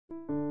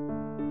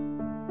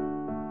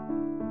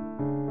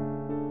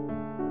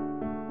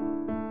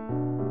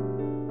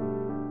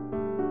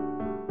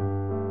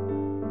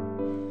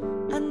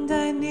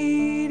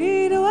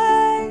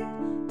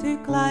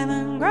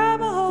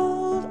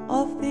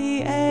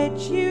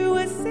which you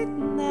were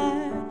sitting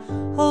there,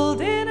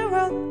 holding a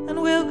rope,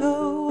 and we'll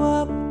go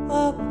up,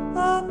 up,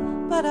 up.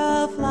 But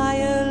I'll fly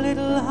a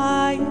little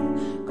higher,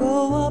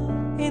 go up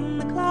in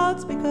the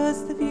clouds,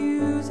 because the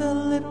view's a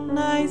little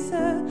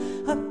nicer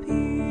up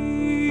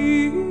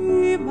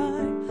here,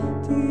 my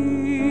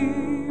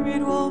dear.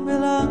 It won't be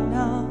long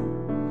now,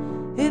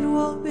 it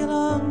won't be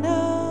long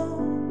now.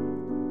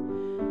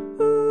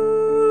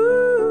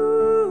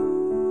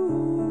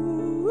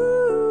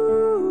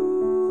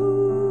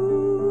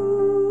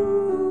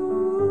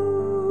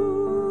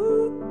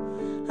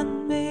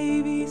 And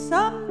maybe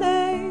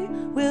someday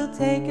we'll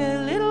take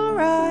a little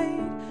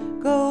ride,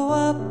 go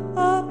up,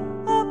 up,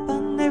 up,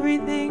 and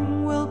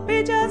everything will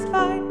be just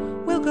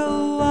fine. We'll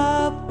go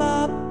up,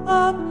 up,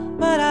 up,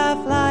 but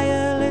I'll fly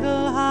a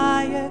little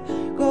higher,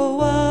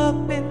 go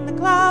up in the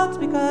clouds,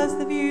 because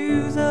the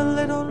view's a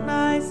little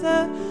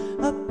nicer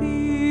up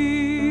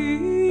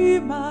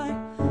here, my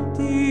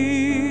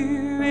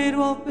dear. It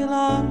won't be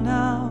long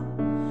now,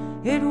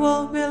 it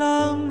won't be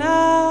long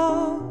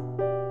now.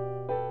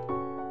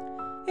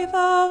 If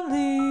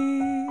only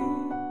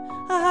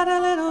I had a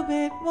little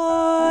bit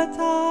more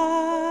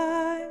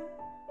time.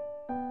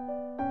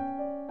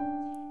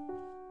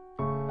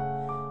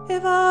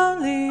 If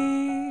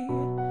only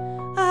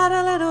I had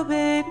a little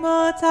bit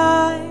more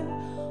time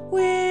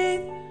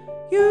with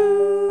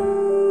you.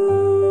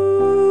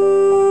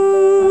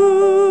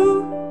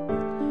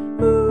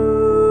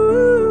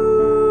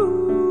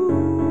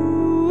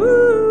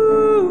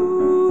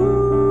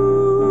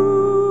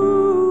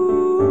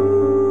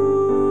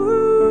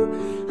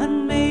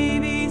 And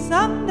maybe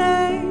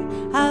someday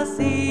I'll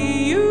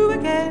see you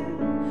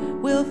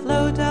again. We'll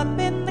float up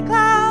in the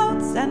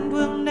clouds and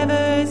we'll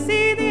never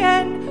see the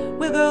end.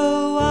 We'll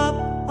go up,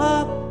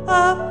 up,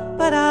 up,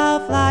 but I'll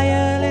fly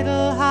a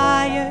little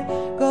higher,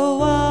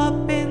 go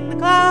up in the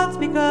clouds,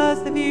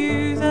 because the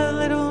view's a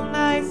little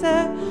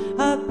nicer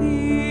up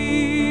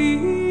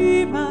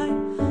here, my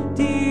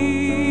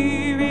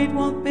dear. It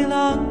won't be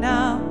long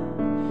now,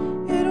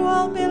 it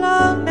won't be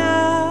long now.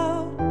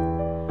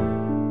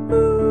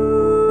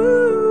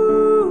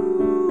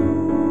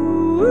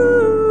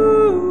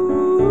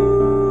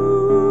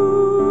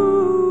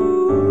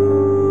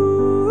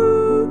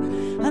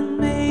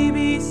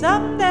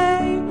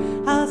 Someday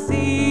I'll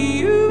see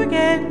you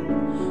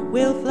again.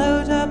 We'll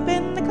float up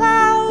in the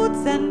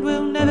clouds and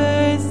we'll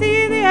never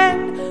see the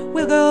end.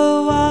 We'll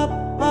go up,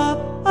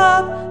 up,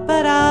 up,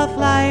 but I'll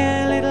fly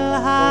a little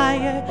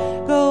higher,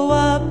 go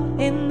up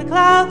in the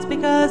clouds,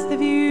 because the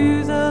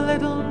view's a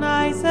little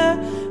nicer